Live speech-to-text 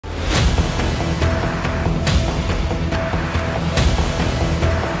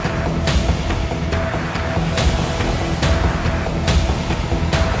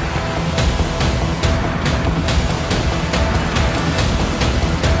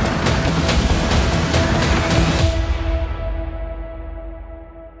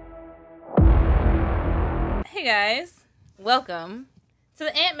guys. Welcome to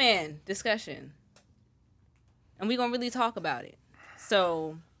the Antman discussion. And we're going to really talk about it.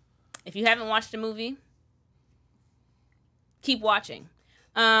 So, if you haven't watched the movie, keep watching.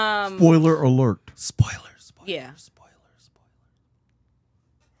 Spoiler alert. Spoiler. Yeah. Spoiler.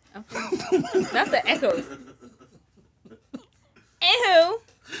 Okay. That's the echoes. Anywho,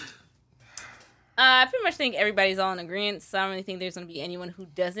 I pretty much think everybody's all in agreement, so I don't really think there's going to be anyone who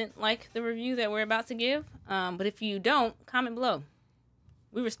doesn't like the review that we're about to give. But if you don't, comment below.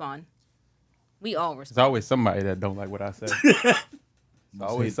 We respond. We all respond. There's always somebody that don't like what I say. There's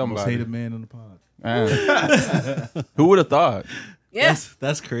always somebody. Most hated man on the pod. Who would have thought? Yeah.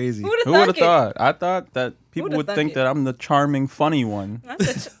 That's crazy. Who Who would have thought? I thought that people Who'da would thunk think it? that I'm the charming, funny one.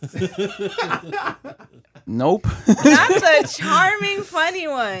 Nope. Not the charming, funny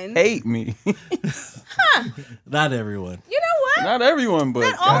one. Hate me. Not everyone. You know what? Not everyone, but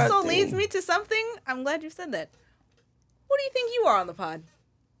That also goddamn. leads me to something. I'm glad you said that. Who do you think you are on the pod?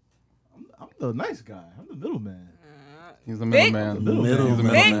 I'm the nice guy. I'm the middleman. He's the Big- middleman. He's Middleman. the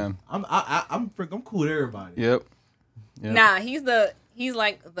Big- middleman. I'm cool with everybody. Yep. Nah, he's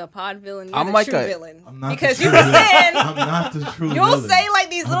like the pod villain. You're I'm the like true a- villain. I'm not Because the you true were villain. saying I'm not the true you'll villain. say like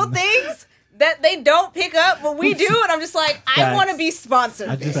these little things that they don't pick up, but we do, and I'm just like, I Facts. want to be sponsored.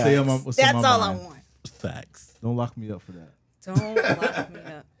 I just bitch. say what's That's on my all mind. I want. Facts. Don't lock me up for that. Don't lock me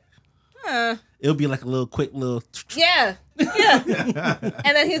up. It'll be like a quick little. Yeah. And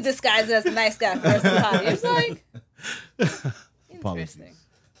then he's disguised as a nice guy for the rest of the pod. It's like interesting. Apologies.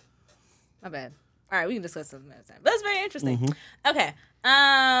 My bad. All right, we can discuss something another time. But that's very interesting. Mm-hmm. Okay.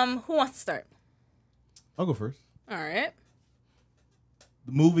 Who wants to start? I'll go first. All right.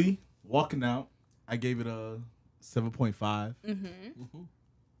 The movie, Walking Out, I gave it a 7.5. Mm-hmm.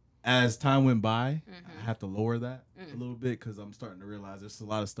 As time went by, I have to lower that a little bit because I'm starting to realize there's a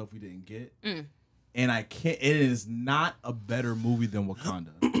lot of stuff we didn't get. And I can't. It is not a better movie than Wakanda.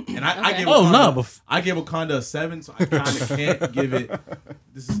 And I gave I gave Wakanda a 7, so I kind of can't give it.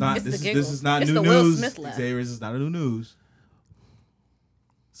 This is not. It's the This giggle. is not It's new the Will news. Smith laugh. Xavier, this is not a new news.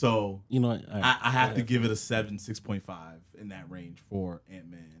 So You know what? All right. I have to give it a 7, 6.5 in that range for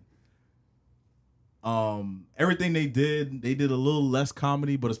Ant-Man. Everything they did a little less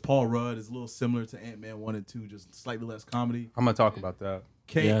comedy, but it's Paul Rudd. It's a little similar to Ant-Man 1 and 2, just slightly less comedy. I'm gonna talk about that.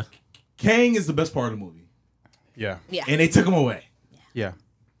 Kang is the best part of the movie. Yeah. Yeah. And they took him away. Yeah.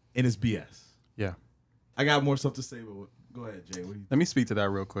 And it's BS. Yeah. I got more stuff to say, but go ahead, Jay. What do you Let me speak to that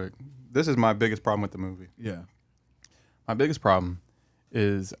real quick. This is my biggest problem with the movie. Yeah. My biggest problem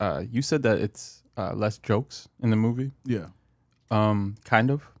is you said that it's less jokes in the movie. Yeah.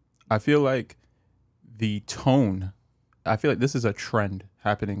 Kind of. I feel like the tone. I feel like this is a trend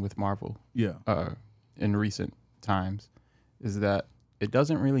happening with Marvel. Yeah. In recent times, is that it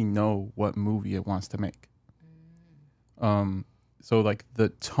doesn't really know what movie it wants to make. So like the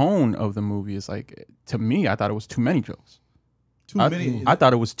tone of the movie is like, to me, I thought it was too many jokes. Too many. I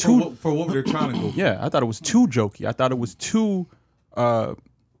thought it was too. For what they're trying to go for. Yeah, I thought it was too jokey. I thought it was too,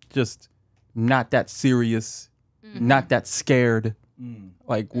 just not that serious, not that scared.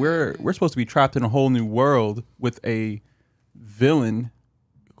 Like we're supposed to be trapped in a whole new world with a villain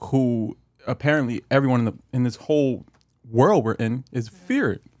who apparently everyone in this whole world we're in is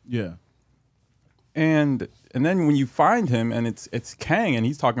feared. Yeah. And then when you find him and it's Kang and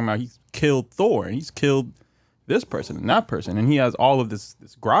he's talking about he's killed Thor and he's killed this person and that person and he has all of this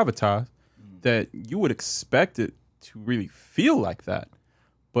gravitas that you would expect it to really feel like that.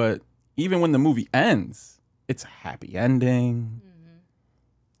 But even when the movie ends, it's a happy ending.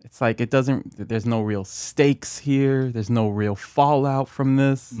 It's like there's no real stakes here. There's no real fallout from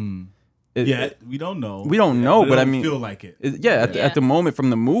this. We don't know. We don't know, but I mean, feel like it. At the moment from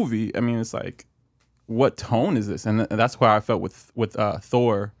the movie, I mean, it's like, what tone is this? And that's why I felt with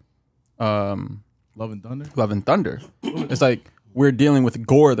Thor, Love and Thunder. Love and Thunder. It's like we're dealing with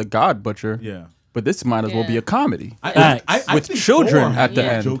Gore the God Butcher. Yeah. But this might as well be a comedy I with think children Thor had at the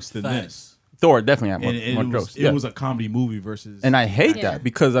more end. jokes than this. Thor definitely had And more it jokes. It was a comedy movie versus. And I hate Yeah. that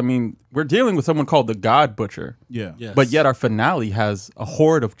because I mean we're dealing with someone called the God Butcher. Yeah. Yes. But yet our finale has a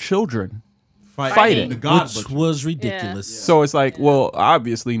horde of children fighting. The God Which Butcher. was ridiculous. So it's like, well,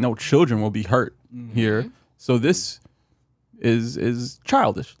 obviously no children will be hurt here. So this is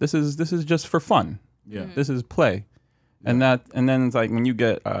childish. This is just for fun. Yeah. This is play. And then it's like when you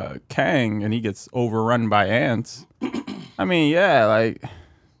get Kang and he gets overrun by ants. I mean, yeah, like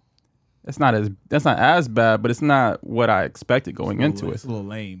that's not as bad, but it's not what I expected going into it. It's a little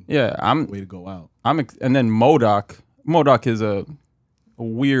lame. Yeah, Way to go out. and then MODOK. MODOK is a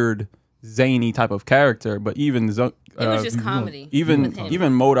weird zany type of character, but even It was just comedy. even with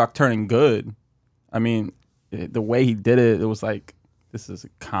him. MODOK turning good. I mean, the way he did it, it was like, this is a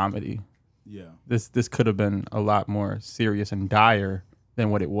comedy. Yeah. This could have been a lot more serious and dire than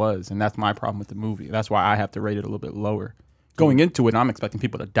what it was, and that's my problem with the movie. That's why I have to rate it a little bit lower. Going into it, I'm expecting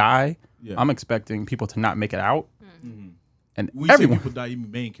people to die. Yeah. I'm expecting people to not make it out. Mm-hmm. And We everyone. see people die, even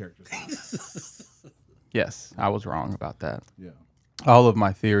main characters. Yes, I was wrong about that. Yeah. All of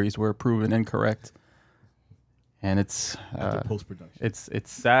my theories were proven incorrect, and it's After post production. it's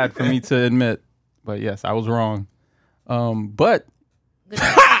sad for me to admit, but yes, I was wrong. But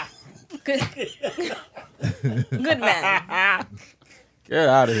Good. Good man. get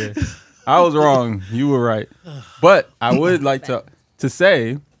out of here. I was wrong. You were right. But I would like to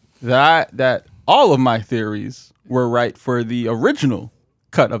say that all of my theories were right for the original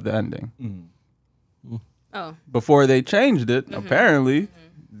cut of the ending. Oh. Before they changed it, apparently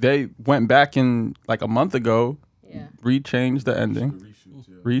they went back in like a month ago, Yeah. rechanged the ending,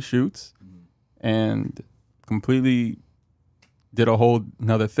 reshoots, and completely did a whole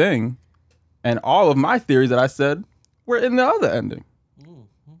another thing. And all of my theories that I said were in the other ending.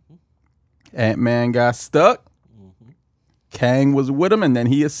 Ant-Man got stuck. Kang was with him, and then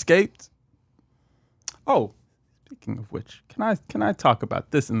he escaped. Oh, speaking of which, can I talk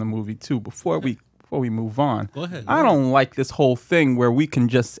about this in the movie too before we move on? Go ahead. I don't like this whole thing where we can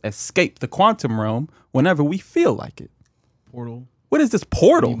just escape the quantum realm whenever we feel like it. Portal. What is this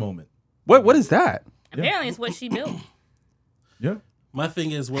portal? Any moment. What is that? Apparently, it's what she built. Yeah. My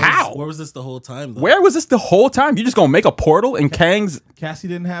thing is, How? where was this the whole time, though? Where was this the whole time? You just gonna make a portal in Kang's Cassie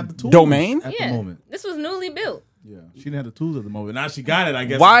didn't have the tools domain? at Yeah. the moment. This was newly built. Yeah. She didn't have the tools at the moment. Now she got it. I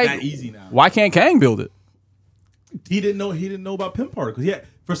guess Why? it's that easy now. Why can't Kang build it? He didn't know about pin particles. Yeah.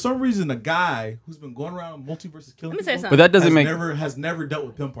 For some reason, a guy who's been going around multiverses killing Let me say people something. But that doesn't make has never dealt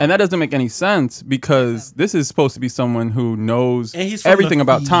with pin particles. and that doesn't make any sense because this is supposed to be someone who knows And he's from everything the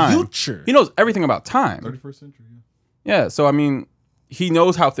about time. future. He knows everything about time. 31st century. Yeah, so I mean, he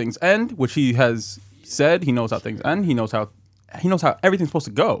knows how things end, which he has said. He knows how things end. He knows how everything's supposed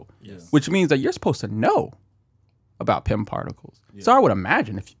to go. Yes. Which means that you're supposed to know about Pym particles. So I would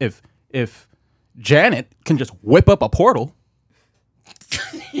imagine if Janet can just whip up a portal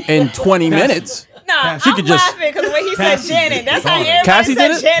in 20 minutes. Nah, Cassie I'm could just- laughing because the way he said Cassie Janet, did that's it. how everybody Cassie said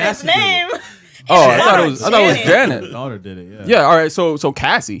did it? Janet's Cassie did it. name. Oh, I thought it was Janet. Janet. Daughter did it. Yeah. Yeah, all right. So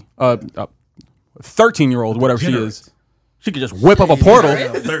Cassie, 13-year-old, whatever she is, she could just whip up a portal.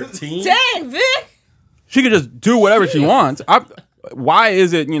 13. Dang, Vic. She could just do whatever she wants. Why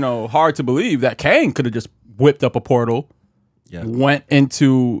is it, hard to believe that Kang could have just whipped up a portal, Yeah. went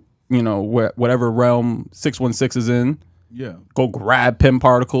into, whatever realm 616 is in, Yeah. go grab Pym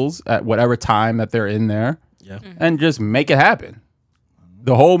particles at whatever time that they're in there, Yeah. and just make it happen.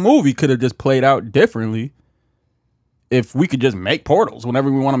 The whole movie could have just played out differently if we could just make portals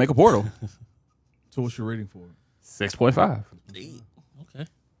whenever we want to make a portal. So what's your rating for it? 6.5. Okay.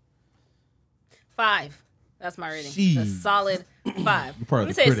 5. That's my rating. Jeez. It's a solid 5. You're part Let of me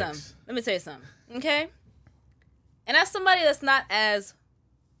the say critics. something. Let me say something. Okay? And as somebody that's not as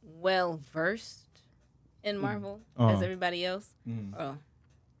well versed in Marvel as everybody else. Oh.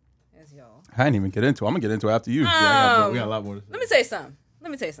 As y'all. I didn't even get into it. I'm going to get into it after you. We got a lot more to say. Let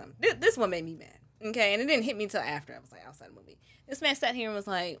me say something. This one made me mad. Okay? And it didn't hit me until after I was like outside the movie. This man sat here and was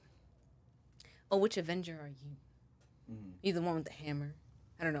like, oh, which Avenger are you? You the one with the hammer?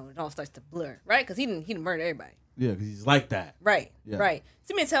 I don't know. It all starts to blur, right? Because he didn't murder everybody. Yeah, because he's like that. Right, Yeah. right.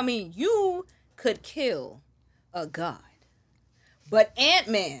 So you mean to tell me you could kill a god, but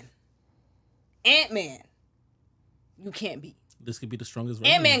Antman, you can't beat. This could be the strongest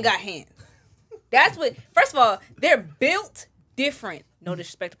version. Antman got hands. That's what. First of all, they're built different. No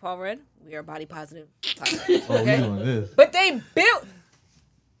disrespect to Paul Rudd. We are body positive. Oh, Okay, we doing this. but they built.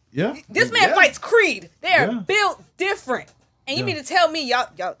 Yeah. This man Yeah. fights Creed. They are Yeah. built different. And you Yeah. mean to tell me y'all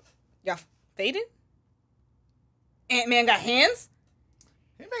faded? Ant-Man got hands?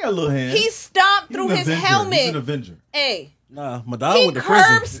 He got a little hand. He stomped He's through an his Avenger. helmet. He's an Avenger. Hey, Nah, Madonna he went to curb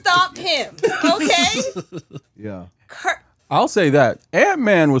prison. stomped him. Okay? Yeah. I'll say that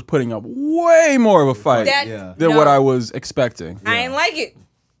Ant-Man was putting up way more of a fight That, Yeah. than no, what I was expecting. I ain't like it.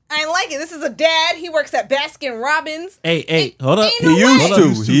 This is a dad. He works at Baskin Robbins. Hey, hold up. Ain't no He used way. to.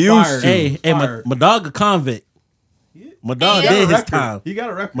 He's He too used fired. to. Hey, Fired. my dog a convict. My dog And- did his Record. time. He got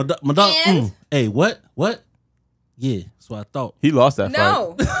a record. My dog. And- Hey, what? Yeah, that's what I thought. He lost that fight.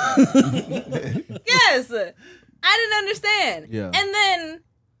 No. Yes. I didn't understand. Yeah.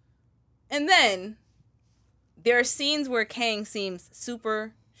 And then there are scenes where Kang seems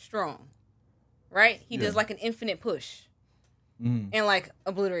super strong. Right? He does Yeah. like an infinite push. Mhm. And like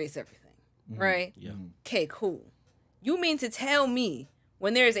obliterates everything. Right? Yeah. Okay, cool. You mean to tell me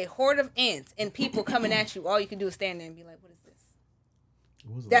when there is a horde of ants and people coming at you, all you can do is stand there and be like, what is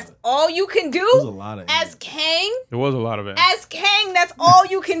this? That's all you can do? It was a lot of as Kang? There was a lot of it. As Kang, that's all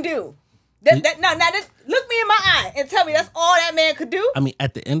you can do. Look me in my eye and tell me that's all that man could do? I mean,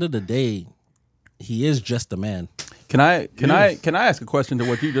 at the end of the day, he is just a man. Can I ask a question to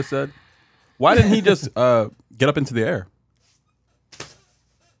what you just said? Why didn't he just get up into the air?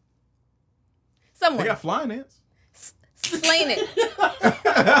 Someone. They got flying ants. Explain it.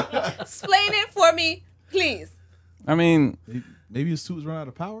 Explain it for me, please. I mean, maybe his suit's run out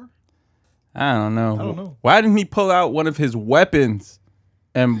of power. I don't know. I don't know. Why didn't he pull out one of his weapons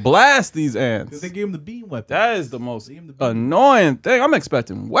and blast these ants? Because they gave him the beam weapon. That is the most annoying thing. I'm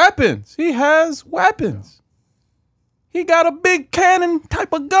expecting weapons. He has weapons. He got a big cannon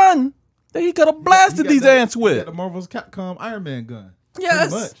type of gun that he could have blasted these ants with. He got the Marvel's Capcom Iron Man gun.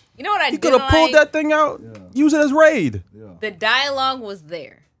 Yes. Much. You know what He could have pulled that thing out, use it as raid. Yeah. The dialogue was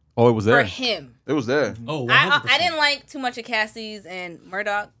there. Oh, it was there. For him. It was there. Oh, 100%. I didn't like too much of Cassie's and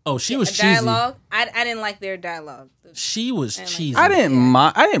Murdoch. Oh, she was dialogue. cheesy. I didn't like their dialogue. She was cheesy. I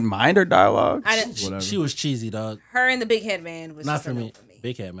didn't mind her dialogue. I didn't. She was cheesy, dog. Her and the big head man was Not just for a no me. for me.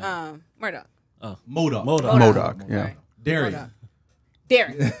 Big head man. Murdoch. Modoc. Modoc. Yeah. Right. Darian.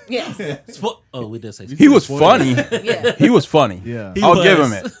 Derek. Yes. Oh, we did say He was funny. Yeah. He was funny. Yeah. I'll give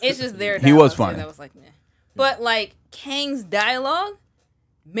him it. It's just their dialogue. He was too, funny. that was like, meh. But like Kang's dialogue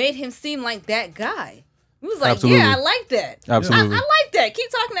made him seem like that guy. He was like, Absolutely. yeah, I like that. Absolutely. I like that. Keep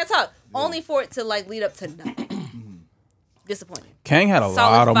talking that talk. Only for it to like lead up to nothing. Disappointing. Kang had a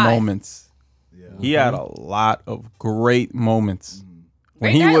Solid lot of 5. moments. Yeah. He had a lot of great moments.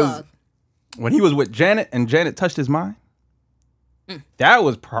 Great dialogue. When he was with Janet and Janet touched his mind. That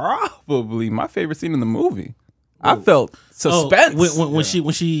was probably my favorite scene in the movie. I felt suspense. When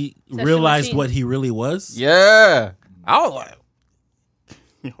she realized what he really was. Yeah. I was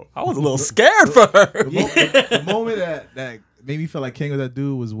like, I was a little scared for her. The moment that made me feel like King was that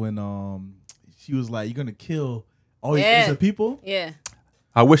dude was when she was like, "You're gonna kill all these innocent people." Yeah.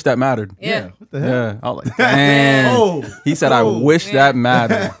 I wish that mattered. Yeah. What the hell? Yeah. I was like, damn. Oh. He said, I wish that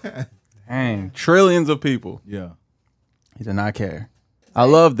mattered. Dang. Trillions of people. Yeah. He did not care. I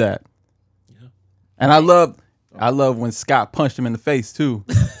love that. Yeah. And I love when Scott punched him in the face too.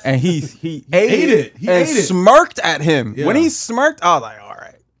 And he ate it. He and ate it. smirked at him. Yeah. When he smirked, I was like, all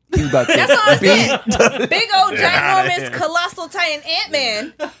right. He's about to That's all I'm beat saying. Big old ginormous colossal titan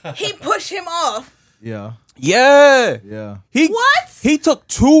Antman. He pushed him off. Yeah. Yeah. Yeah. He took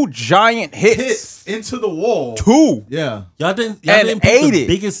 2 giant hits. into the wall. 2. Yeah. Y'all didn't And put ate the it.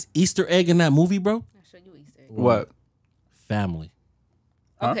 biggest Easter egg in that movie, bro? I'll show you Easter egg. What? Family.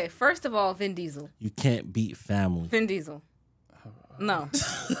 Okay, first of all, Vin Diesel. You can't beat family. Vin Diesel. No.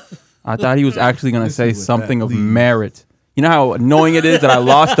 I thought he was actually going to say with something that, of please. merit. You know how annoying it is that I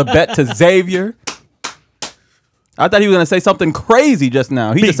lost the bet to Xavier? I thought he was going to say something crazy just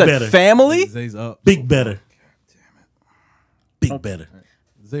now. He Big just said better. family? Zay's up. Big better. Big better.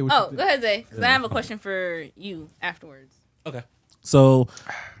 Zay, what Oh, you think? go ahead, Zay. Because I have a question for you afterwards. Okay. So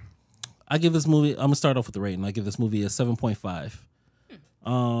I give this movie, I'm going to start off with the rating. I give this movie a 7.5.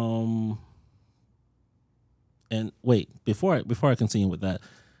 And wait, before I continue with that,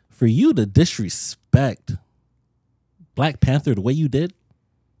 for you to disrespect Black Panther the way you did,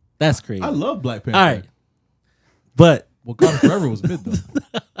 that's crazy. I love Black Panther. All right. But Wakanda Forever was mid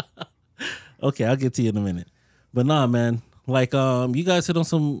though. okay, I'll get to you in a minute. But nah, man. Like, you guys hit on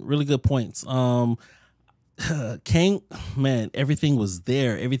some really good points. Kang, man, everything was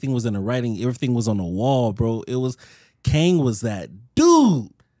there. Everything was in the writing. Everything was on the wall, bro. Kang was that dude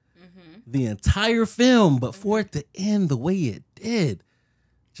the entire film, but for it to end the way it did,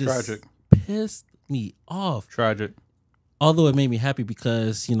 just Tragic. pissed me off. Tragic. Although it made me happy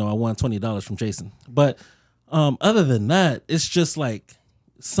because, I won $20 from Jason. But other than that, it's just like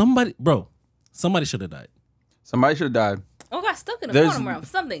somebody should have died. Somebody should have died. Oh, got stuck in the There's- quantum realm.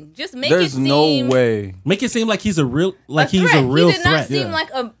 Something. Just make it There's seem no way. Make it seem like he's a real threat. threat. He did not seem Yeah. like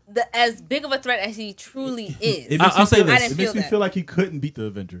as big of a threat as he truly is. It makes I'll me say feel, this. I didn't It makes feel me that. feel like he couldn't beat the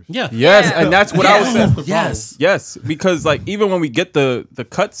Avengers. Yeah. Yes, Yeah. and that's what I was Yeah. saying. That's the problem. Yes. Yes, because like even when we get the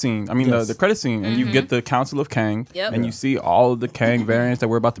cut scene, I mean Yes. the credit scene, and you get the Council of Kang, Yep. and you see all of the Kang variants that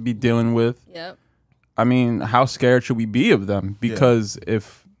we're about to be dealing with. Yep. I mean, how scared should we be of them? Because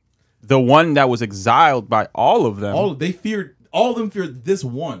if the one that was exiled by all of them, All of them feared this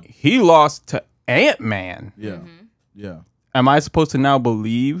one. he lost to Ant-Man. Yeah. Yeah. Am I supposed to now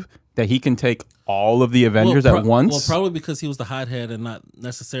believe that he can take all of the Avengers Well, at once? Well, probably because he was the hothead and not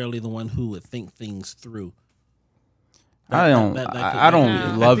necessarily the one who would think things through. I don't that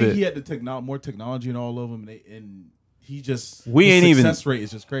could- love I think it. he had the more technology in all of them, and he just We his ain't even- success rate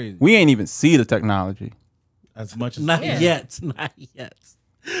is just crazy. We ain't even see the technology. As much as Not Yeah. yet. Not yet.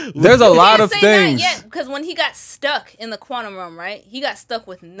 There's a lot Can't of say things. not yet, because when he got stuck in the quantum realm, right? He got stuck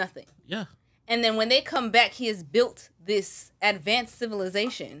with nothing. Yeah. And then when they come back, he has built this advanced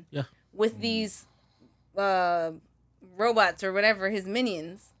civilization Yeah. with these robots or whatever, his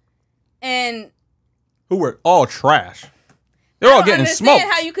minions. And Who were all trash. They're all I don't getting understand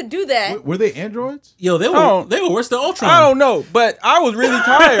smoked. how you could do that. were they androids? Yo, they Oh. were worse than Ultron. I don't know, but I was really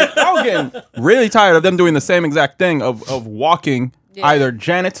tired. I was getting really tired of them doing the same exact thing of walking Yeah. either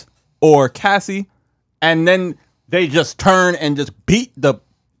Janet or Cassie, and then they just turn and just beat the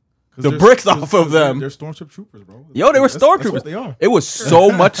bricks off of them. They're stormtrooper troopers, bro. Yo, they were That's what stormtroopers. they are. It was so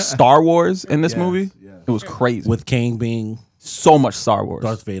much Star Wars in this Yes, movie. yes. It was crazy. With Kang being So much Star Wars.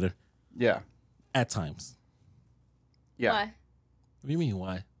 Darth Vader Yeah. at times. Yeah. Why? What do you mean?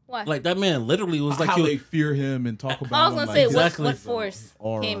 Why? Why? Like that man literally was like how he they fear him and talk about I was him. gonna like, say, Exactly. what force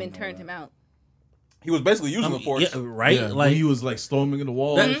Aura came and and all turned that. him out? He was basically using the Force. Yeah, right? Yeah, when like he was like storming in the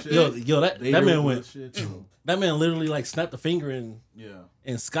wall. that, and shit. that Vader man was went. shit, too. That man literally like snapped a finger and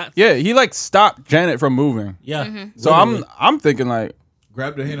Yeah, Scott. Yeah, he like stopped Janet from moving. Yeah. So I'm thinking like,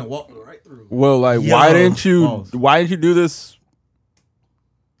 grabbed her hand and walked right through. well, like Yo. why didn't you Pause. do this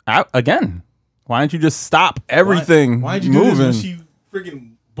again? Why didn't you just stop everything Why'd you do moving? this when she freaking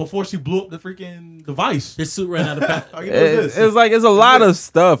before she blew up the freaking device? His suit ran out of power. How you know this? It's like it's a lot of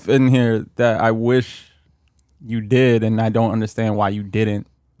stuff in here that I wish you did, and I don't understand why you didn't.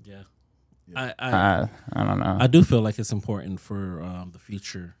 Yeah. I don't know. I do feel like it's important for the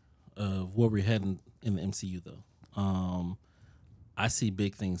future of where we're heading in the MCU, though. I see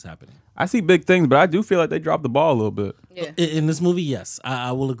big things happening. I see big things, but I do feel like they dropped the ball a little bit. Yeah. In this movie, yes,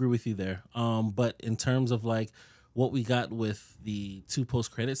 I will agree with you there. But in terms of like what we got with the 2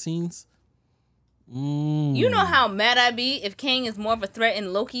 post-credit scenes, You know how mad I'd be if Kang is more of a threat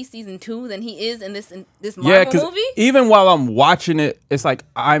in Loki season 2 than he is in this Yeah, Marvel because movie? even while I'm watching it, it's like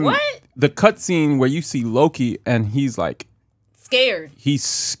What? the cutscene where you see Loki and he's like Scared. he's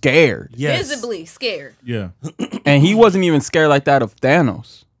scared, yes, Visibly scared. Yeah, and he wasn't even scared like that of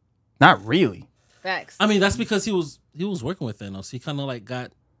Thanos. Not really. Facts. I mean, that's because he was working with Thanos. He kind of like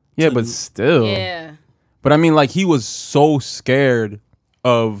got Yeah, but still. Yeah. But I mean, like he was so scared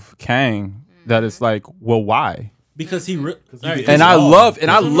of Kang that it's like, well, why? because he. All right, And I love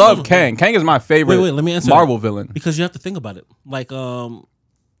Kang. Kang is my favorite Wait, let me answer Marvel that. villain. Because you have to think about it. Like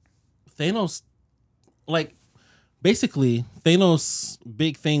Thanos, like basically Thanos'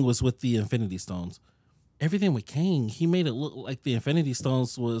 big thing was with the Infinity Stones. Everything with Kang, he made it look like the Infinity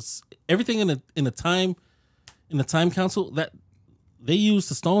Stones was everything in the time council that they used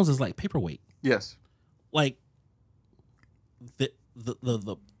the stones as like paperweight. Yes. Like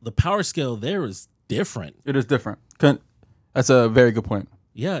the power scale there is different. It is different. That's a very good point.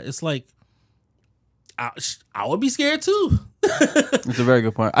 Yeah, it's like I would be scared too. It's a very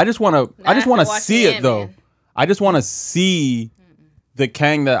good point. I just want to Now I have to watch see the it though. Ant-Man. I just want to see the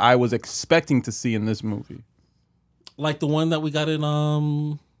Kang that I was expecting to see in this movie. Like the one that we got in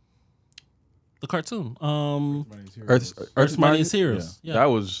the cartoon. Earth's Mightiest Heroes. Yeah.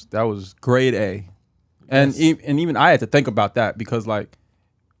 That was grade A. And and even I had to think about that because like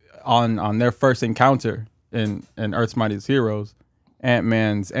on their first encounter in Earth's Mightiest Heroes,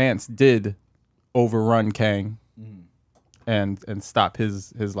 Ant-Man's ants did overrun Kang and stop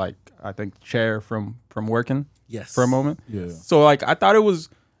his like I think chair from working Yes. for a moment. yeah. So like I thought it was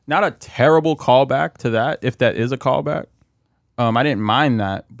not a terrible callback to that, if that is a callback. I didn't mind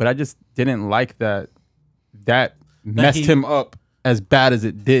that, but I just didn't like that messed him up as bad as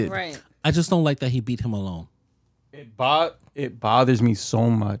it did. Right. I just don't like that he beat him alone. It bothers me so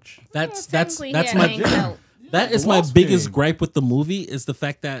much. That's Technically, that's he my had Hank out. that is The my Wasp biggest game. gripe with the movie is the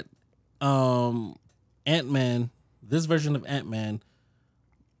fact that Ant-Man, this version of Ant-Man,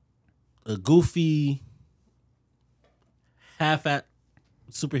 a goofy half-at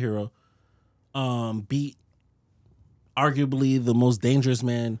superhero, beat arguably the most dangerous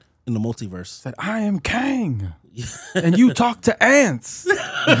man in the multiverse. Said, I am Kang, and you talk to ants.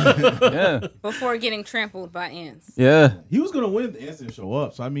 Yeah, Before getting trampled by ants. yeah. He was gonna win if the ants didn't show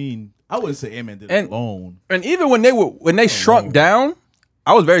up. So I mean, I wouldn't say Ant-Man did And- it alone. And even when they shrunk down,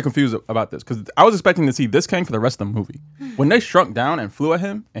 I was very confused about this because I was expecting to see this Kang for the rest of the movie. When they shrunk down and flew at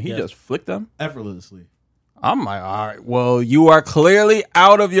him, and he Yeah. just flicked them, Effortlessly. I'm like, all right, well, you are clearly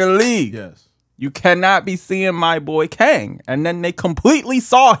out of your league. Yes. You cannot be seeing my boy Kang. And then they completely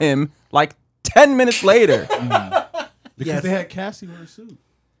saw him like 10 minutes later. Because Yes. they had Cassie wear a suit.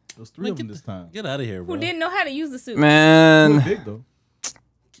 Those three Man, of them this time. Get out of here, bro. Who didn't know how to use the suit. They were Man, big though.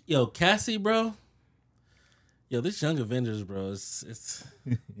 Yo, Cassie, bro. Yo, this Young Avengers, bro, it's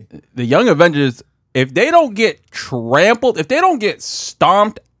The Young Avengers, if they don't get trampled, if they don't get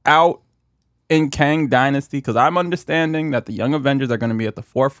stomped out in Kang Dynasty, because I'm understanding that the Young Avengers are going to be at the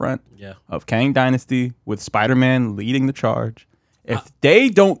forefront of Kang Dynasty with Spider-Man leading the charge. If they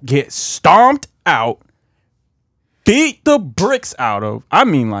don't get stomped out, beat the bricks out of, I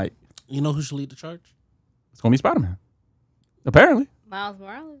mean, like, you know who should lead the charge? it's going to be Spider-Man. Apparently. Miles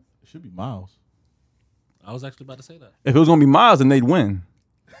Morales. It should be Miles. I was actually about to say that. If it was going to be Miles, then they'd win.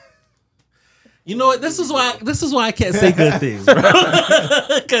 You know what? This is why I can't say good things, bro.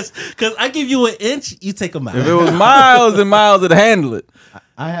 Because I give you an inch, you take a mile. If it was Miles, then Miles would handle it.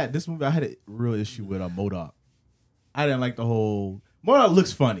 I had a real issue with MODOK. I didn't like the whole. MODOK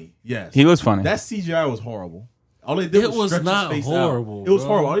looks funny, yes. He was funny. That CGI was horrible. All they did was stretch not his face horrible. out. It was bro.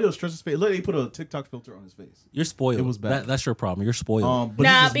 horrible. All they did was stretch his face. Look, they put a TikTok filter on his face. You're spoiled. It was bad. That's your problem. You're spoiled. But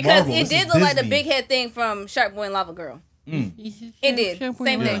Nah, this is because Marvel. it This did is look like the Disney. big head thing from Shark Boy and Lava Girl. It did. Same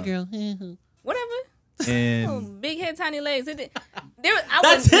thing. Whatever. Oh, And big head, tiny legs. It did.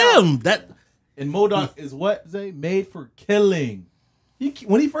 That's him. and MODOK is what, Zay? Made for killing.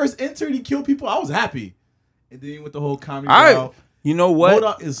 When he first entered, he killed people. I was happy. And then with the whole comedy route. You know what?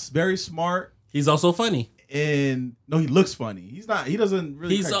 MODOK is very smart. He's also funny. And no, he looks funny. He doesn't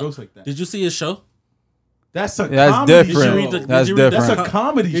really crack jokes like that. Did you see his show? That's a That's comedy different. show. Did you read the- That's did you read the- different. That's a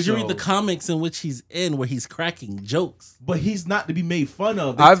comedy show. Did you read the comics in which he's in where he's cracking jokes? But he's not to be made fun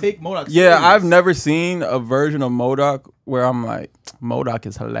of. They take MODOK serious. Yeah, I've never seen a version of MODOK where I'm like, MODOK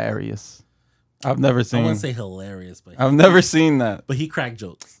is hilarious. I've never I seen. wouldn't say hilarious, but I've never seen that. but he cracked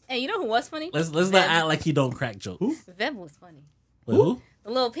jokes. Hey, you know who was funny? Let's not act like he don't crack jokes. Who? Veb was funny. Wait, who? The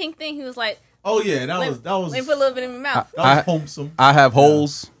little pink thing. He was like, Oh yeah, that was let me put a little bit in my mouth. that was wholesome. I have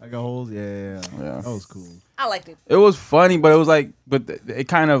holes. I got holes. Yeah. That was cool. I liked it. It was funny, but it was like, it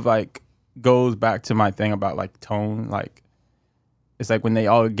kind of like goes back to my thing about like tone. Like, it's like when they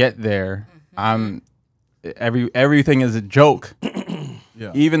all get there, everything is a joke.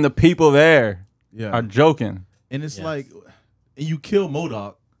 Yeah. Even the people there are joking. And it's like, and you kill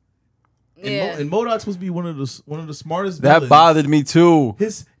MODOK. Yeah. And MODOK's supposed to be one of the smartest. That villains. bothered me too.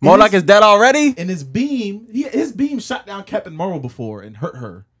 His MODOK is dead already? And his beam shot down Captain Marvel before and hurt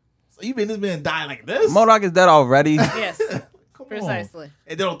her. So you made this man die like this? MODOK is dead already. Yes. Come Precisely. on.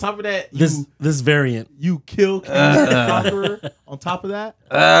 And then on top of that, This variant. you kill King the Conqueror. On top of that,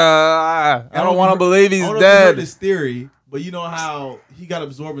 I don't want to believe he's I don't know if you heard dead. this theory, but you know how he got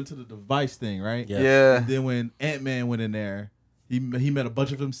absorbed into the device thing, right? Yeah. And then when Antman went in there, he met a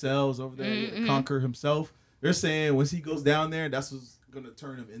bunch of themselves over there to conquer himself. They're saying once he goes down there, that's what's going to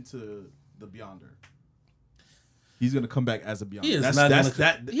turn him into the Beyonder. He's going to come back as a Beyonder. He is That's not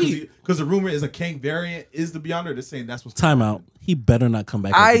that because the rumor is a Kang variant is the Beyonder. They're saying that's what's Time out. He better not come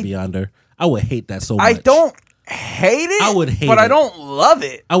back as the Beyonder. I would hate that so much. I don't hate it. I would hate but it. I don't love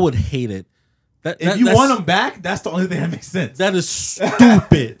it. I would hate it. If you want him back, that's the only thing that makes sense. That is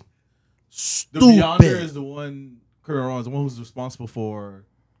stupid. The Beyonder is the one. Kurt is the one who's responsible for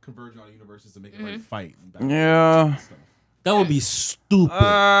converging on universes to make it ready to fight. Yeah. That would be stupid.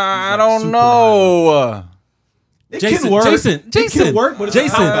 I don't know. It Jason, can work. Jason, It can work, but it's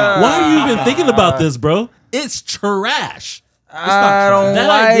Jason, why are you even thinking about this, bro? It's trash. I don't That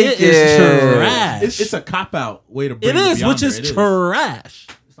like idea it. is trash. It's a cop out way to bring It is, the which Beyonder. is It is. trash.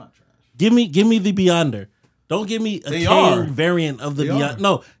 It's not trash. Give me the Beyonder. Don't give me a They Kang are. variant of the They Beyonder. are.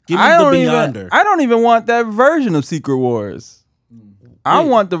 No, give me I the don't Beyonder. even. I don't even want that version of Secret Wars. I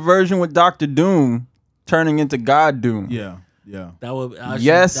want the version with Doctor Doom turning into God Doom. Yeah. That would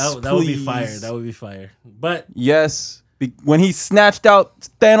Yes, that would be please. fire. That would be fire. But Yes. When he snatched out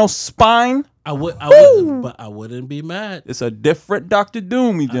Thanos' spine, I wouldn't be mad. it's a different Doctor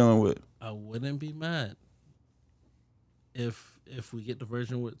Doom we dealing with. I wouldn't be mad if we get the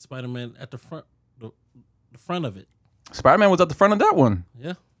version with Spider-Man at the front of it. Spider-Man was at the front of that one.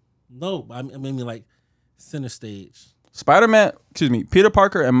 Yeah. No, I mean like center stage. Peter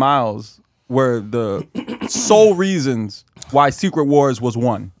Parker and Miles were the sole reasons why Secret Wars was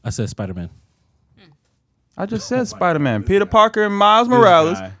won. I said Spider-Man. I just said Spider-Man. Peter Parker and Miles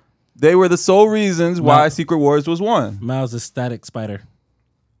Morales, guy. they were the sole reasons why Secret Wars was won. Miles is Static Spider.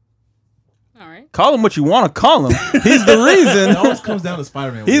 All right. Call him what you want to call him. He's the It reason. always comes down to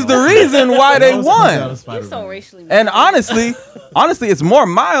Spider-Man. He's the reason why they won. You're so racially. And honestly, it's more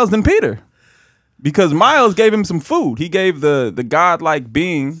Miles than Peter. Because Miles gave him some food. He gave the godlike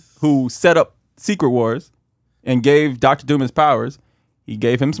being who set up Secret Wars and gave Dr. Doom his powers. He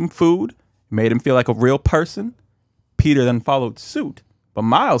gave him some food, made him feel like a real person. Peter then followed suit. But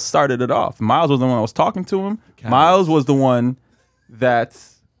Miles started it off. Miles was the one that was talking to him. Miles was the one that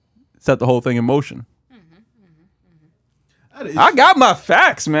set the whole thing in motion. I got my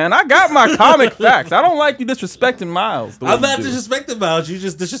facts, man. I got my comic facts. I don't like you disrespecting Miles. I'm not disrespecting Miles. You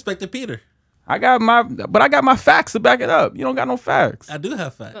just disrespected Peter. I got my facts to back it up. You don't got no facts. I do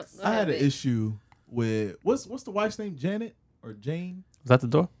have facts. Go I ahead, had an Vic. issue with what's the wife's name? Janet or Jane? Is that the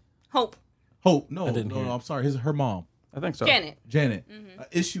door? Hope. Hope. No, I didn't hear no. it. I'm sorry. Her mom. I think so. Janet. Janet. An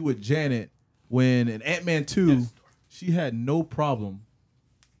issue with Janet when in Ant-Man 2, she had no problem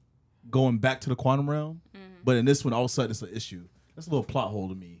going back to the quantum realm, but in this one, all of a sudden, it's an issue. That's a little plot hole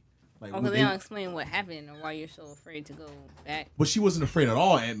to me. Like, Because they don't explain what happened or why you're so afraid to go back. but she wasn't afraid at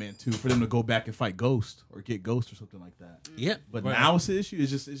all. Ant-Man 2 for them to go back and fight Ghost or get Ghost or something like that. Yeah, But now it's an issue. It's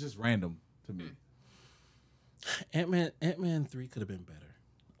just random to me. Ant-Man 3 could have been better.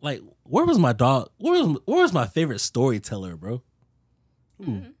 Like, where was my dog? Where was my favorite storyteller, bro? What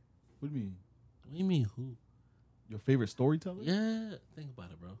do you mean? What do you mean who? Your favorite storyteller? Yeah, think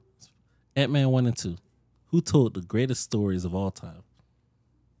about it, bro. Ant-Man 1 and 2. Who told the greatest stories of all time?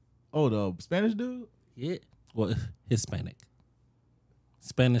 Oh, the Spanish dude? Yeah, well, Hispanic.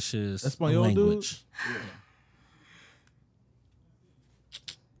 Spanish is a Espanol dude? language.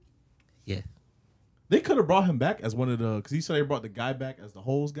 Yeah. They could have brought him back as one of the, because he said they brought the guy back as the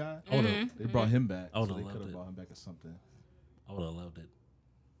holes guy. They brought him back. I would've So they loved could have it. brought him back as something. I would have loved it.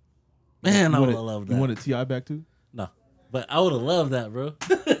 Man, I would have loved that. You wanted T.I. back too? No, but I would have loved that, bro.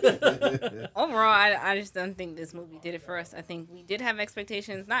 Overall, I just don't think this movie did it for us. I think we did have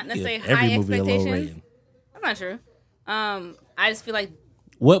expectations, not necessarily Give every high movie a low expectations. rating. That's not true. I just feel like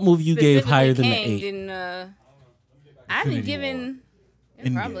What movie you gave higher than the Kang 8? didn't. I haven't Infinity given. Yeah,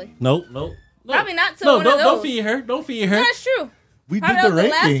 Endgame. probably. Nope. Probably not to No, one of don't those. feed her. Don't feed her. That's true. We Probably did the was the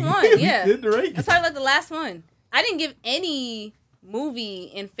last ranking. one, yeah. We did the ranking. That's probably like the last one. I didn't give any movie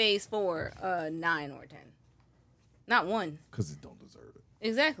in Phase 4 a 9 or 10. Not one. Because it don't deserve it.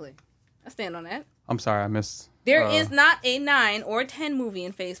 Exactly. I stand on that. I'm sorry, I missed. There is not a 9 or 10 movie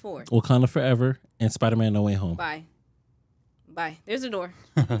in Phase 4. Wakanda Forever and Spider-Man No Way Home. Bye. There's a door.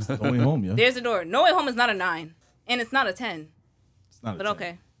 Going home, yeah. There's a door. No Way Home is not a 9. And it's not a 10. It's not a But 10.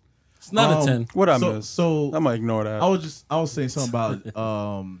 okay. It's not a 10. What I So, missed? so I'm gonna ignore that. I was saying something about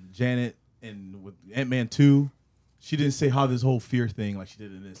Janet and with Ant-Man 2. She didn't say how this whole fear thing like she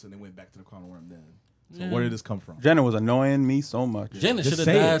did in this, and they went back to the quantum realm then. So where did this come from? Jenna was annoying me so much. Janet Just should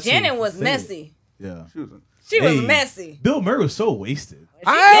have say it. died. Janet was Say it. messy. Yeah. She was Hey, messy. Bill Murray was so wasted. She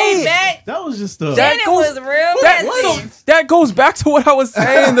came back. That was just a Janet was real messy. That goes back to what I was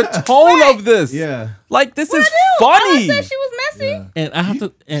saying. The tone of this. yeah. Like this is I funny. said she was messy. Yeah. And I have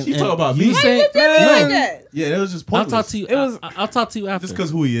to. And, She talk about you me. saying, Look at me like no, that. Yeah, that was just I'll pointless. talk to you. I'll talk to you after. Just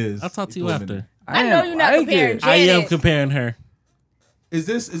because who he is. I'll talk to He you threw him in after. there. I know you're not comparing I am Janet. comparing her. Is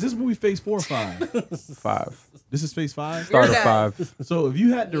this movie Phase 4 or 5? 5. This is Phase 5. Start You're at done. 5. So if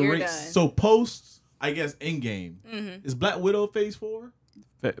you had to You're rate, done. so post, I guess Endgame, is Black Widow Phase 4?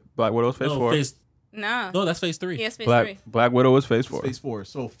 Black Widow's Phase 4. No, That's Phase 3. yes, Phase 3. Black Widow was Phase 4. Phase 4.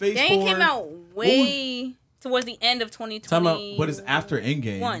 So Phase Dang 4 came out way towards the end of 2020. but it's after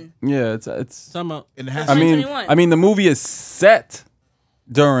Endgame. Yeah, it's Talking about And it has I mean 2021. the movie is set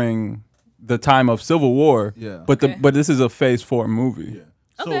during the time of Civil War. Yeah. But Okay. but this is a Phase 4 movie.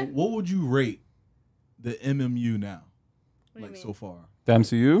 Yeah. So Okay. what would you rate the MMU now? What do you Like mean? so far? The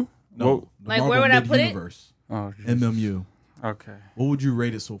MCU? No. the Like, where would I put it? Mid-universe, Oh, MMU. okay. What would you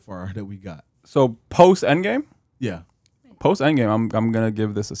rate it so far that we got? So post Endgame? Yeah. Post Endgame, I'm gonna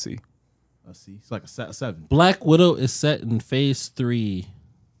give this a C. Let's see. It's like a 7. Black Widow is set in Phase 3.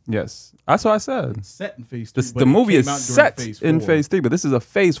 Yes, that's what I said. Set in Phase 3. The movie is set in Phase 3, but this is a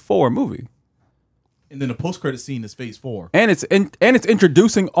Phase 4 movie, And then the post-credit scene is Phase 4. and it's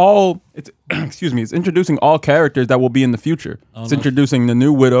introducing all excuse me, it's introducing all characters that will be in the future. Oh, It's no. introducing the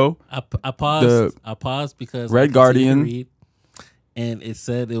new Widow. I paused. I paused because Red I continued to Guardian. read, and it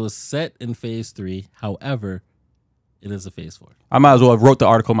said it was set in Phase 3. However, it is a Phase 4. I might as well have wrote the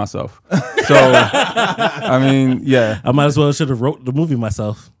article myself. So I mean, yeah, I might as well should have wrote the movie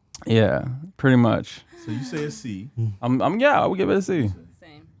myself. yeah, pretty much. So you say a C. I would give it a C.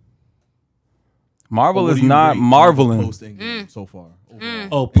 Same. Marvel But what is do you not rate marveling. Post-Endgame so far. overall?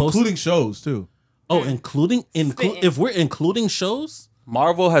 Oh, post. Including shows too. Including if we're including shows,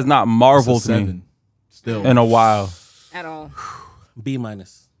 Marvel has not It's a marveled me 7. Still. in a while. At all. B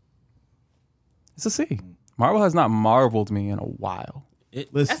minus. It's a C. Marvel has not marveled me in a while.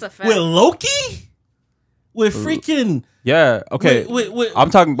 Listen, That's a fact. With Loki, with freaking. Yeah. Okay. Wait. I'm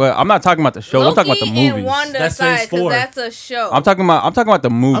not talking about the shows. I'm talking about the Loki and movies. Wanda That's aside, Phase 4. because that's a show. I'm talking about the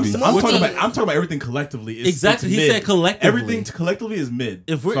I'm movies. talking about everything collectively. Exactly, it's he mid. said collectively. Everything collectively is mid.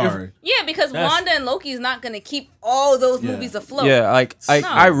 Sorry. Yeah, because That's- Wanda and Loki is not going to keep all those movies afloat. Yeah, No.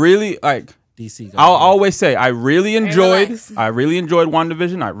 I really like. DC. I'll always say I really enjoyed relax.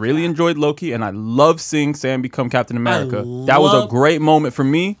 WandaVision. I really enjoyed Loki, and I love seeing Sam become Captain America. That was a great moment for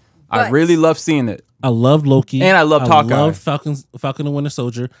me. I But- really love seeing it. I love Loki, And I loved Hawkeye. I love Falcon and Winter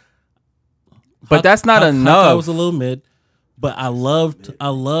Soldier. But that's not enough. Hawkeye was a little mid, but I loved.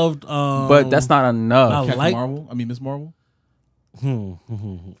 But that's not enough. Captain Marvel. I mean, Miss Marvel.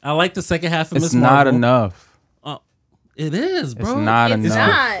 I like the second half of It's Miss not Marvel. enough. It is, bro. It's not It's enough.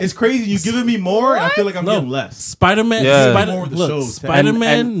 not. It's crazy. You giving me more, and I feel like I'm getting less. Spider-Man. Yeah. More of the Look, shows.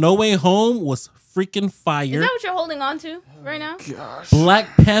 Spider-Man: And- No Way Home was freaking Is fire. that what you're holding on to right now?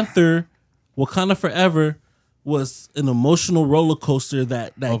 Black Panther: Wakanda Forever was an emotional roller coaster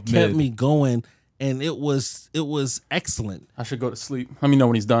that Of kept mid. me going, and it was excellent. I should go to sleep. Let me know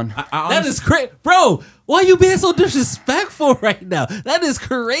when he's done. That is crazy, bro. Why are you being so disrespectful right now? That is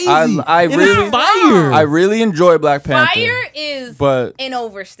crazy. I It is really- fire. I really enjoy Black Panther. Fire is but an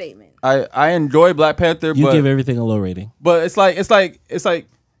overstatement. I enjoy Black Panther, you but give everything a low rating. but it's like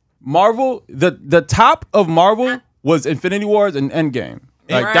Marvel. The top of Marvel was Infinity Wars and Endgame.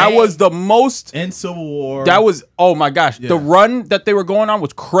 Like that Right. was the most. And Civil War. That was, oh my gosh, Yeah. the run that they were going on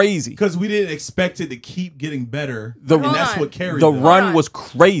was crazy. because we didn't expect it to keep getting better. The- and that's Hold what on. carried The them. run on. was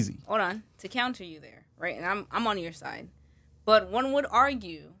crazy. Hold on, to counter you there, right? And I'm on your side, but one would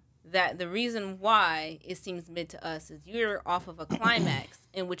argue that the reason why it seems mid to us is you're off of a climax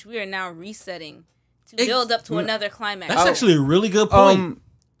in which we are now resetting to build up to another climax. That's actually a really good point.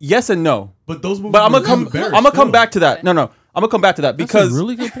 Yes and no, But those movies. but I'm were gonna come. better I'm gonna come still. back to that. No, I'm gonna come back to that That's because a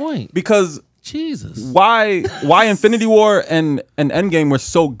really good point. because Jesus. why Infinity War and Endgame were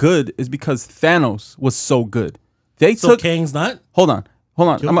so good is because Thanos was so good. They So took. Kang's not? Hold on.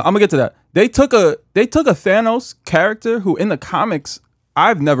 I'm gonna get to that. They took a Thanos character who in the comics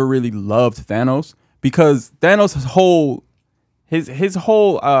I've never really loved Thanos because Thanos' whole his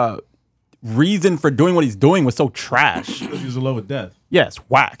whole reason for doing what he's doing was so trash. Because he was in love with death. Yeah, it's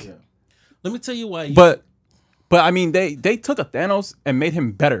whack. Let me tell you why. But I mean they took a Thanos and made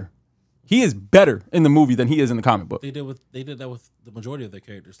him better. He is better in the movie than he is in the comic book. They did that with the majority of their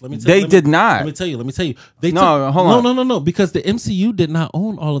characters. Let me tell They let me- did not. Let me tell you. They No, hold on. No, because the MCU did not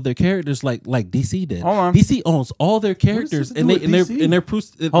own all of their characters like DC did. Hold on. DC owns all their characters to and do they with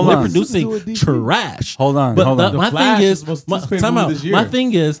DC? they're Hold on. producing What's this to do with DC? trash. Hold on, But hold on. my The Flash thing is is supposed to my, participate time movie out. this year. My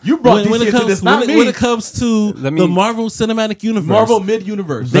thing is You brought when DC it into comes this, not when me. it comes to Let me- the Marvel Cinematic Universe. Marvel mid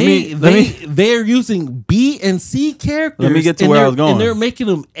universe. They're using B and C characters. Let me get to and where I they're- was going. And they're making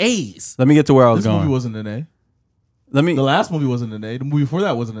them A's. Let me get to where I was This movie going. wasn't an A. Let me The last movie wasn't an A. The movie before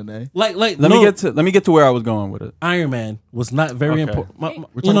that wasn't an A. Like let no, me get to where I was going with it. Iron Man was not very Okay. important.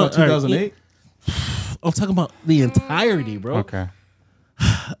 We're talking about 2008. I'm talking about the entirety, bro. Okay.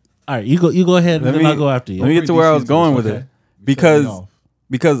 All right, you go ahead, and then I'll go after you. Let me get to where I was going with Okay. it because Starting off.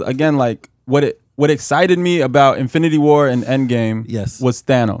 because again, like what excited me about Infinity War and Endgame Yes. was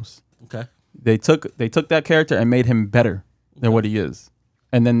Thanos. Okay. They took that character and made him better than what he is,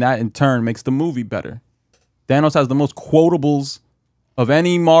 and then that in turn makes the movie better. Thanos has the most quotables of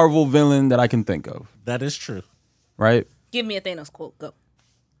any Marvel villain that I can think of. That is true. Right? Give me a Thanos quote. Go.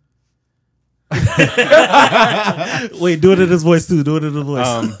 Wait, do it in his voice too. Do it in his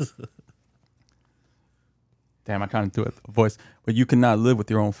voice. Damn, I kind of do it a voice, but you cannot live with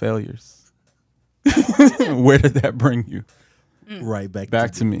your own failures. Where did that bring you? right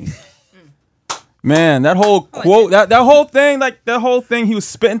Back to me. Man, that whole quote, that whole thing, he was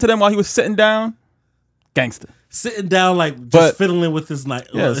spitting to them while he was sitting down. Gangster. sitting down, like just But- fiddling with his knife,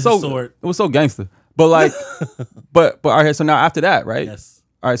 Yeah, his so sword. it was so gangster. But like, but all right. So now after that, right? Yes.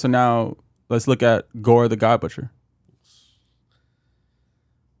 All right. So now let's look at Gore the God Butcher.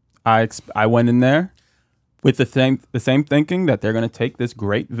 I went in there with the same thinking that they're gonna take this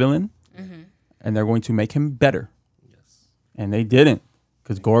great villain and they're going to make him better. Yes. And they didn't,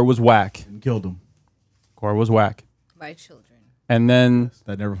 because Gore was whack. And killed him. Gore was whack. By children. And then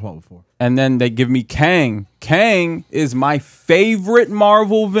That never fought before. they give me Kang. Kang is my favorite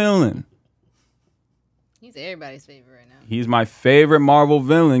Marvel villain. He's everybody's favorite right now. He's my favorite Marvel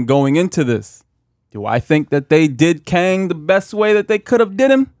villain going into this. Do I think that they did Kang the best way that they could have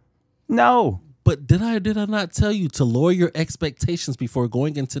did him? No. But did I not tell you to lower your expectations before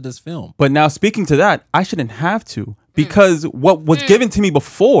going into this film? But now speaking to that, I shouldn't have to, because what was given to me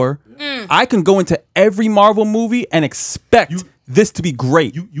before, I can go into every Marvel movie and expect this to be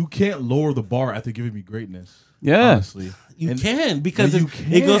great. You can't lower the bar after giving me greatness. Yeah. Honestly. You And- can, because you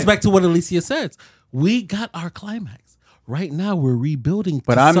it goes can. back to what Alicia says. We got our climax. Right now we're rebuilding.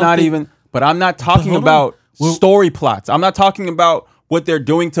 But to I'm not something- even. But I'm not talking hold on. about Well- story plots. I'm not talking about what they're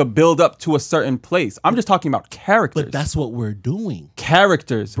doing to build up to a certain place. I'm just talking about characters. But that's what we're doing.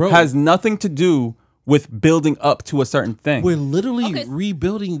 Characters has nothing to do with building up to a certain thing. We're literally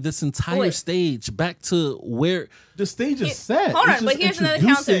rebuilding this entire stage back to where the stage is set. Hold It's on, but just here's another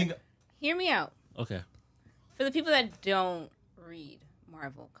introducing- counter. Hear me out. Okay. For the people that don't read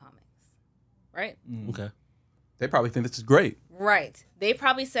Marvel comics, right? Okay. They probably think this is great. Right. They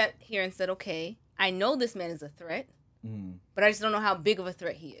probably sat here and said, okay, I know this man is a threat, but I just don't know how big of a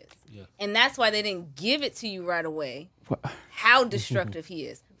threat he is. Yeah. And that's why they didn't give it to you right away, how destructive he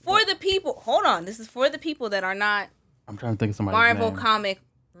is. For the people, hold on, this is for the people that are not I'm trying to think of somebody's Marvel name. comic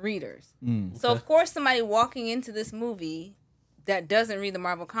readers. So, of course, somebody walking into this movie that doesn't read the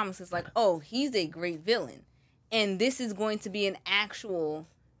Marvel comics is like, oh, he's a great villain. And this is going to be an actual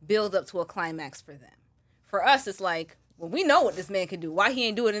build up to a climax for them. For us, it's like, well, we know what this man can do. Why he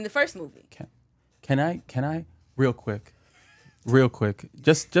ain't do it in the first movie? Can I real quick,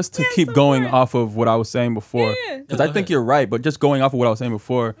 just to keep going off of what I was saying before, because I think you're right, but just going off of what I was saying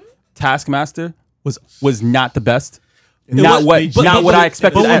before, Taskmaster was not the best. Not what I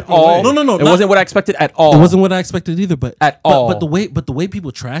expected at all. No. It wasn't what I expected at all. It wasn't what I expected either. But at all. But the way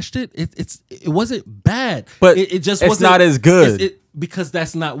people trashed it, it wasn't bad. But it just it's wasn't, not as good. Because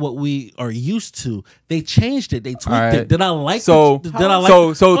that's not what we are used to. They changed it. They tweaked right. it. Did I like? So did I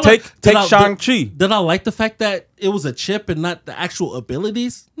like? Take Shang-Chi. Did I like the fact that it was a chip and not the actual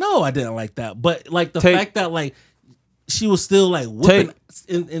abilities? No, I didn't like that. But like the fact that like she was still like whooping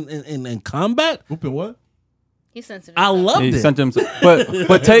in combat. Whooping what? He censored I himself. loved He it. sent him,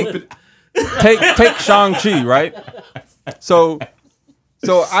 but take Shang-Chi, right? So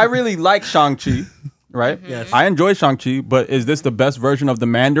I really like Shang-Chi, right? Yes. I enjoy Shang-Chi, but is this the best version of the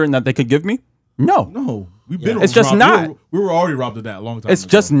Mandarin that they could give me? No. We've been. It's just robbed. not. We were already robbed of that a long time. It's ago.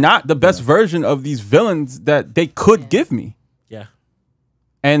 just not the best version of these villains that they could give me. Yeah.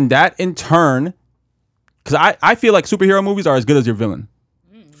 And that in turn, because I feel like superhero movies are as good as your villain.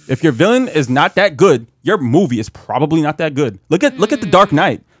 If your villain is not that good, your movie is probably not that good. Look at The Dark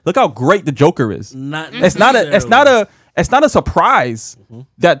Knight. Look how great the Joker is. It's not a surprise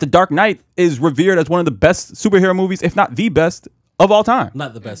that The Dark Knight is revered as one of the best superhero movies, if not the best of all time.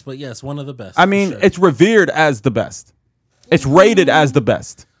 Not the best, but yes, one of the best. I mean, it's revered as the best. It's rated as the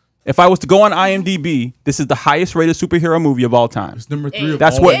best. If I was to go on IMDb, this is the highest rated superhero movie of all time. It's number 3 of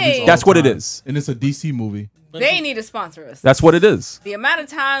That's all what movies of that's all what it time. is. And it's a DC movie. They need to sponsor us. That's what it is. The amount of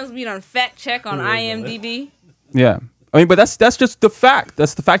times we done fact check on IMDb. Yeah. I mean, but that's just the fact.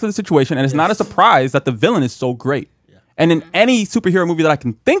 That's the fact of the situation. And it's not a surprise that the villain is so great. Yeah. And in any superhero movie that I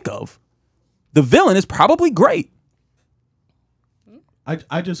can think of, the villain is probably great.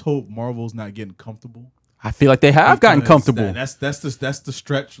 I just hope Marvel's not getting comfortable. I feel like they have gotten Because comfortable. That's the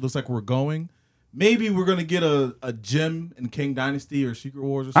stretch. Looks like we're going. Maybe we're gonna get a gem in King Dynasty or Secret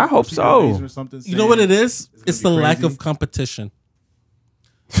Wars or something. I hope Secret so. Invasion or something. You know what it is? It's the lack crazy. of competition.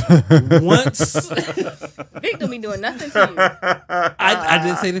 Once Vic don't be doing nothing to you. I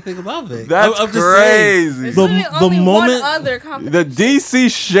didn't say anything about Vic. That's I'm just crazy. There's The- literally the only moment- one other The competition. DC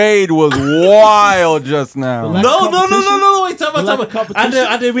shade was wild just now. lack- No. Wait, The lack of competition?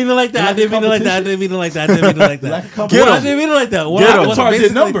 I didn't mean it like that. I lack of didn't mean it like that. I competition? didn't mean it like that. I didn't mean it like lack that. of competition. I didn't mean it like that. What Get I- him. what- Avatar did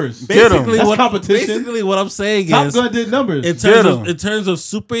basically- numbers. Get 'em. Basically, That's what competition. Basically, what I'm saying Top is, Gun did numbers. in Get 'em. terms of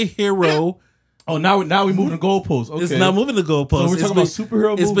superhero, Oh, now we moving the goalposts. Okay. it's not moving the goalposts. So we're It's talking about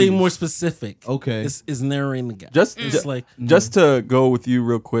superhero It's being movies. more specific. Okay. It's narrowing the gap. Just Just to go with you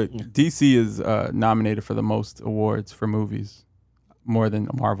real quick, DC is nominated for the most awards for movies, more than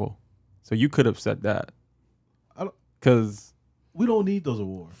Marvel. So you could have said that. I don't- Because We don't need those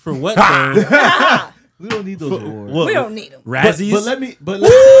awards. for what though? We don't need those awards. What? We don't need them. Razzies. But let me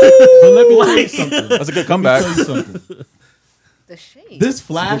tell you something. that's a good comeback. Tell you something. The shade. This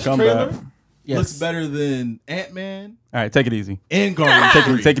Flash Good trailer comeback. Yes. looks better than Antman All right, take it easy. and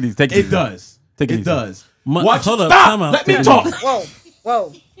Guardians. Take it easy. Take it It easy. does. Take it It easy. does. Hold up, Stop. time out. Let me Take it talk.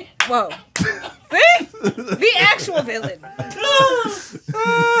 Whoa. See? The actual villain.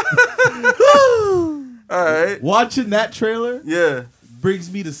 All right. Watching that trailer Yeah.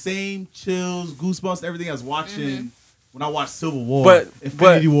 brings me the same chills, goosebumps, everything I was watching when I watched Civil War, But-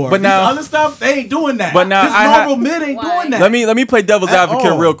 Infinity but- War. but These now- other stuff, they ain't doing that. But now this I Marvel mid ain't Why? doing that. Let me play devil's At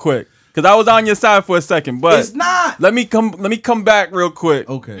advocate all. real quick, because I was on your side for a second, but It's not. let me come back real quick.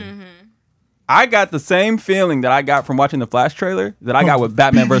 Okay. I got the same feeling that I got from watching the Flash trailer that I got with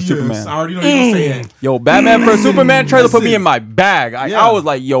Batman vs Yes, Superman. I already know you're gonna say it. Yo, Batman vs Superman trailer put me Listen. in my bag. Yeah. I was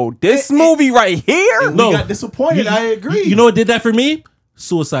like, yo, this movie right here? We got disappointed. I agree. You know what did that for me?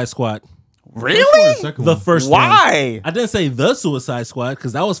 Suicide Squad. Really? The first one. Why? I didn't say the Suicide Squad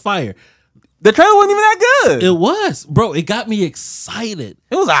because that was fire. The trailer wasn't even that good. It was, bro. It got me excited.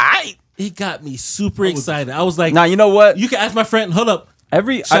 It was alright. It got me super excited. I was like, Now you know what? you can ask my friend. Hold up.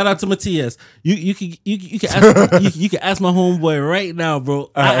 Shout Out to Matias. You can ask you can ask my homeboy right now,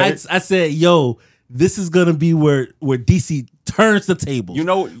 bro. I said, yo, this is gonna be where DC turns the tables. You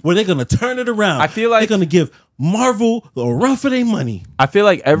know, where they're gonna turn it around. I feel like they're gonna give Marvel a run for their money. I feel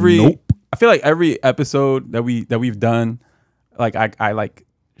like every episode that we've done, like I like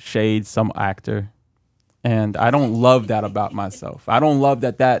shade some actor, and I don't love that about myself. I don't love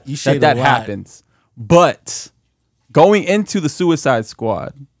that happens. But going into the Suicide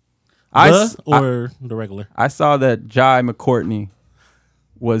Squad, the regular. I saw that Jai McCourtney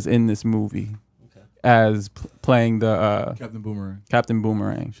was in this movie as playing the Captain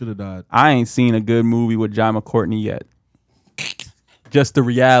Boomerang. Should have died. I ain't seen a good movie with Jai McCourtney yet. Just the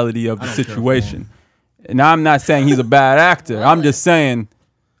reality of the situation. And I'm not saying he's a bad actor. I'm just saying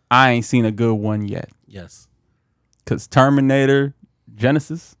I ain't seen a good one yet. Yes. Because Terminator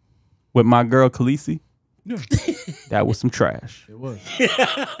Genesis with my girl Khaleesi, that was some trash. It was.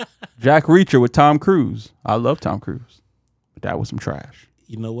 Jack Reacher with Tom Cruise. I love Tom Cruise. But that was some trash.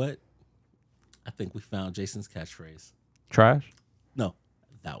 You know what? I think we found Jason's catchphrase. Trash? No,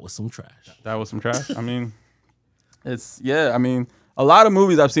 that was some trash. That was some trash? I mean, a lot of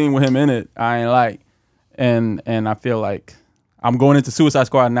movies I've seen with him in it, I ain't like. And I feel like I'm going into Suicide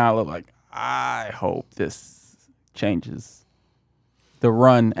Squad now. I look like, I hope this changes the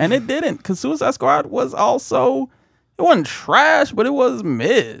run. And it didn't, because Suicide Squad was also, it wasn't trash, but it was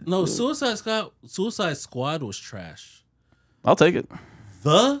mid. No, Suicide Squad was trash. I'll take it.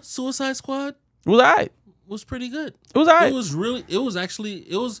 The Suicide Squad It was all right. was pretty good. It was all right.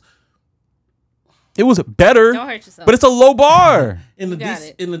 It was better. Don't hurt yourself. But it's a low bar. In the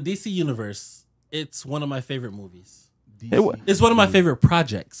DC universe, it's one of my favorite movies. DC. It's one of my favorite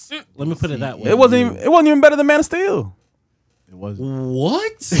projects. Let me put it that way. It wasn't even better than Man of Steel. It wasn't.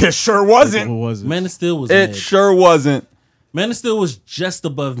 What? It sure wasn't. It wasn't. Man of Steel was It mid. sure wasn't. Man of Steel was just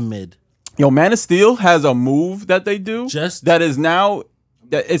above mid. Yo, Man of Steel has a move that they do that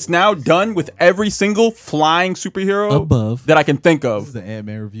it's now done with every single flying superhero Above. that I can think This is of. the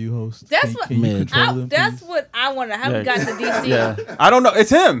Antman review host. That's Can you control them, that's please? what I want to. How we got to DC? Yeah, I don't know. It's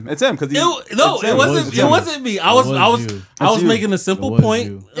him. It's him because It wasn't me. I was making a simple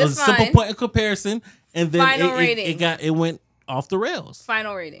point, of comparison, and then Final rating. it went off the rails.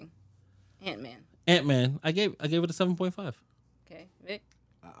 Final rating. Antman. Antman, I gave it a 7.5. Okay, Vic.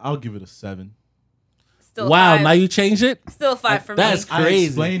 I'll give it a 7. Still Wow, 5. now you change it? Still 5 for That's me. crazy. I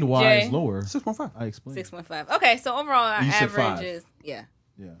explained why Jay? it's lower. 6.5. I explained. 6.5. Okay, so overall our You said average 5. is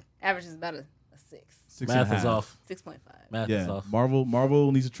average is about a 6. 6 Math and a is half. off. 6.5. Math is Yeah, off.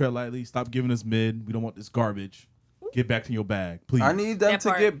 Marvel needs to tread lightly. Stop giving us mid. We don't want this garbage. Get back to your bag, please. I need them That to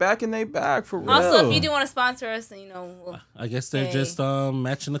part. get back in their bag for real. Also, if you do want to sponsor us, then we'll, I guess they're just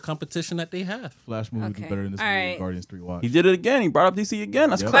matching the competition that they have. Flash movie Okay. do better than this All movie. right. Guardians 3 watch. He did it again. He brought up DC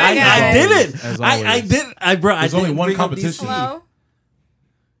again. That's Yep. crazy. Bye, guys. I did it. As I always. did. There's only one competition. Hello.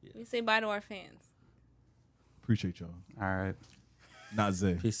 We say bye to our fans. Appreciate y'all. All right. Not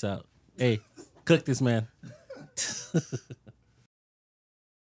Zay. Peace out. Hey, cook this man.